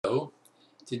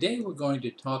Today we're going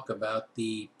to talk about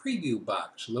the preview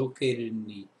box located in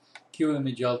the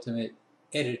Qimage Ultimate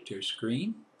editor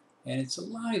screen, and it's a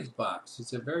live box.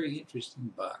 It's a very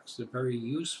interesting box, a very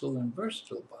useful and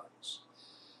versatile box.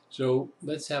 So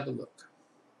let's have a look.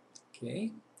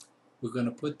 Okay, we're going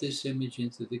to put this image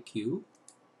into the queue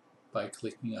by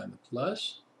clicking on the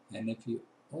plus, and if you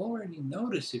already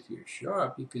notice, if you're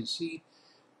sharp, you can see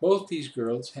both these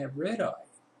girls have red eye,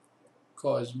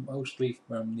 caused mostly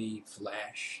from the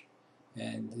flash,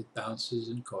 and it bounces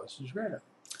and causes red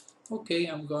eye. Okay,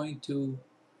 I'm going to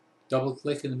double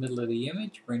click in the middle of the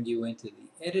image, bring you into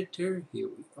the editor. Here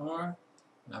we are.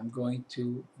 I'm going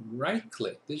to right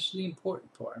click. This is the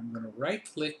important part. I'm going to right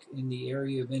click in the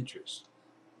area of interest.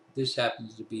 This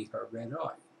happens to be her red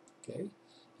eye. Okay,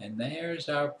 and there's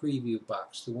our preview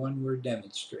box, the one we're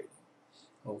demonstrating.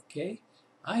 Okay,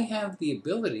 I have the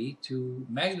ability to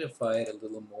magnify it a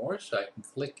little more, so I can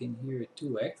click in here at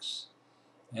 2x,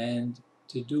 and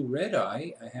to do red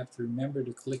eye, I have to remember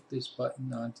to click this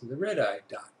button onto the red eye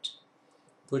dot.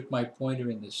 Put my pointer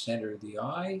in the center of the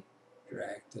eye,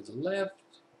 drag to the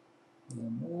left, a little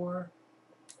more,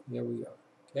 there we are.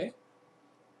 Okay,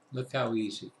 look how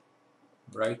easy.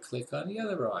 Right click on the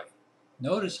other eye.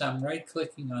 Notice I'm right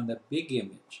clicking on the big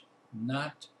image,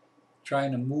 not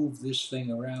trying to move this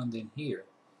thing around in here,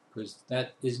 because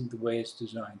that isn't the way it's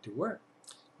designed to work.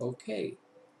 Okay,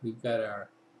 we've got our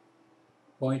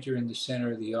pointer in the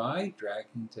center of the eye,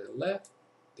 dragging to the left.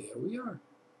 There we are,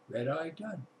 red eye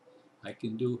done. I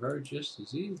can do her just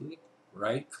as easily.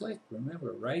 Right click,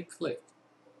 remember, right click,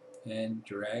 and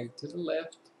drag to the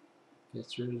left,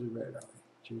 gets rid of the red eye.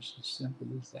 Just as simple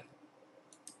as that.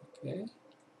 Okay,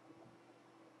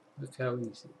 look how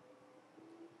easy.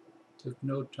 Took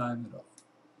no time at all.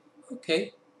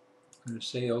 Okay, I'm going to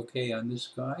say OK on this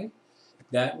guy.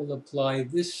 That will apply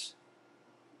this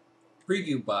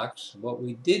preview box, what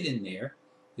we did in there,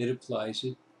 it applies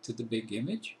it to the big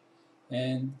image,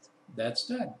 and that's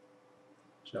done.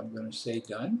 So I'm going to say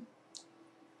done.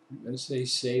 I'm going to say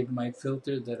save my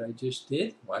filter that I just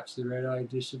did. Watch the red eye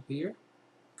disappear.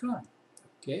 Gone.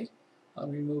 Okay, I'll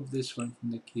remove this one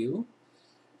from the queue,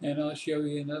 and I'll show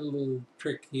you another little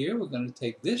trick here. We're going to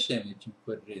take this image and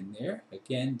put it in there.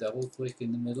 Again, double click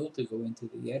in the middle to go into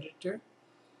the editor.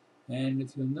 And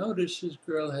if you'll notice, this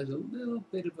girl has a little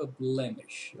bit of a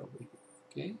blemish over here.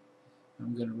 Okay,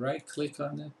 I'm going to right click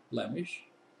on the blemish,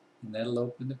 and that'll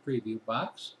open the preview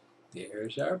box.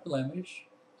 There's our blemish.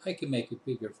 I can make it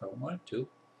bigger if I want to,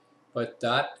 but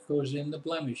dot goes in the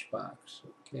blemish box.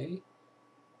 Okay,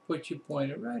 put your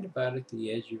pointer right about at the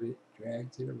edge of it,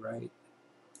 drag to the right.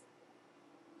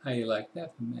 How you like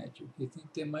that for magic? You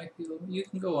think there might be a little? You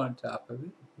can go on top of it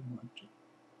if you want to.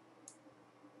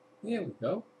 There we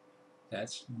go.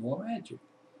 That's more magic.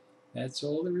 That's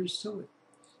all there is to it.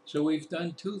 So we've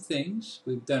done two things.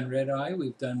 We've done red eye,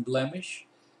 we've done blemish,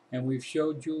 and we've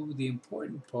showed you the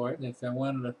important part. And if I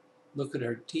wanted to look at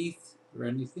her teeth or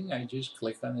anything, I just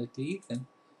click on the teeth and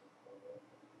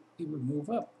it would move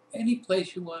up. Any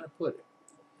place you want to put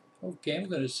it. Okay, I'm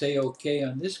going to say OK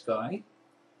on this guy,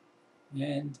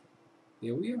 and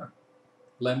there we are.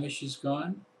 Blemish is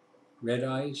gone, red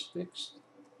eye is fixed,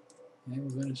 and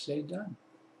we're going to say done.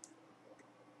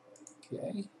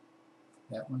 Okay,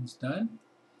 that one's done.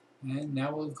 And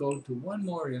now we'll go to one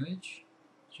more image,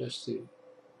 just to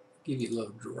give you a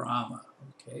little drama,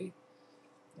 okay?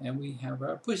 And we have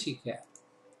our pussycat.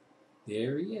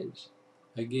 There he is.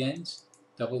 Again,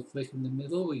 double click in the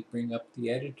middle, we bring up the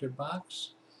editor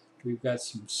box. We've got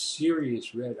some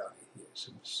serious red eye here,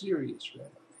 some serious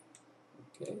red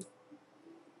eye, okay?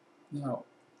 Now,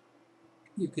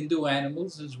 you can do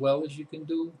animals as well as you can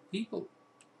do people.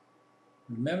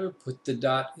 Remember, put the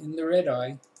dot in the red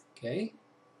eye, okay?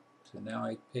 So now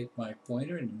I take my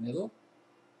pointer in the middle,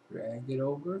 drag it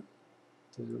over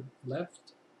to the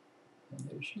left, and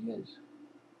there she is.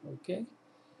 Okay?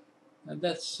 Now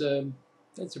that's a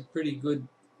pretty good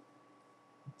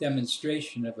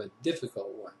demonstration of a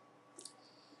difficult one.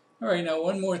 All right, now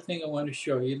one more thing I want to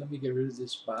show you. Let me get rid of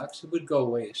this box. It would go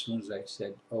away as soon as I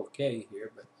said OK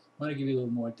here, but I want to give you a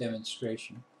little more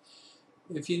demonstration.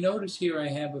 If you notice here, I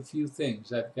have a few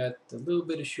things. I've got a little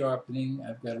bit of sharpening.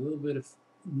 I've got a little bit of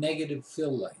negative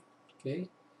fill light. Okay.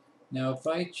 Now, if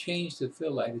I change the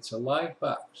fill light, it's a live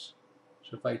box.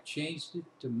 So if I changed it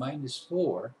to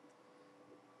 -4,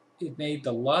 it made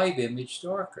the live image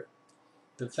darker.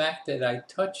 The fact that I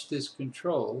touched this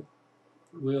control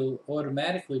will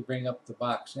automatically bring up the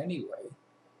box anyway,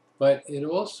 but it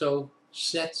also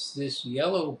sets this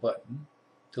yellow button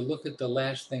to look at the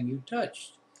last thing you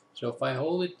touched. So if I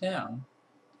hold it down,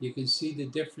 you can see the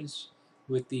difference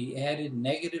with the added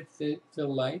negative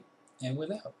fill light and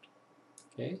without.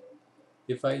 Okay,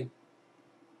 if I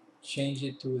change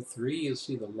it to a 3, you'll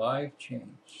see the live change.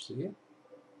 See it?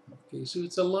 Okay, so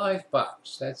it's a live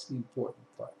box. That's the important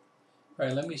part. All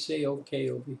right, let me say OK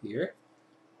over here,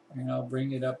 and I'll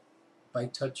bring it up by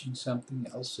touching something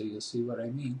else so you'll see what I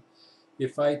mean.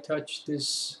 If I touch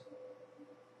this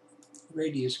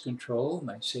radius control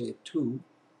and I say a 2,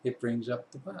 it brings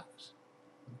up the box.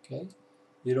 Okay.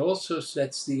 It also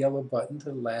sets the yellow button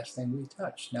to the last thing we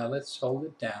touch. Now let's hold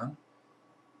it down,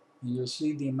 and you'll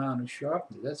see the amount of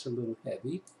sharpness. That's a little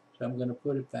heavy, so I'm going to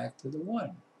put it back to the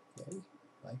 1. Okay,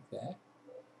 like that.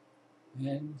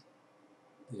 And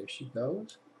there she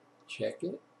goes. Check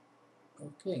it.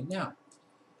 Okay, now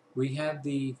we have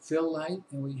the fill light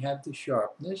and we have the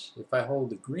sharpness. If I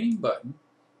hold the green button,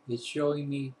 it's showing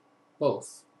me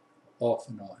both off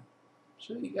and on.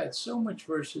 So you got so much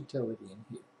versatility in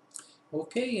here.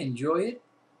 Okay, enjoy it.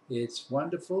 It's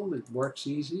wonderful. It works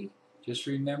easy. Just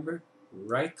remember,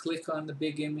 right click on the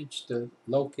big image to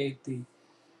locate the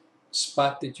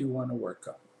spot that you want to work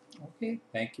on. Okay,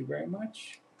 thank you very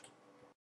much.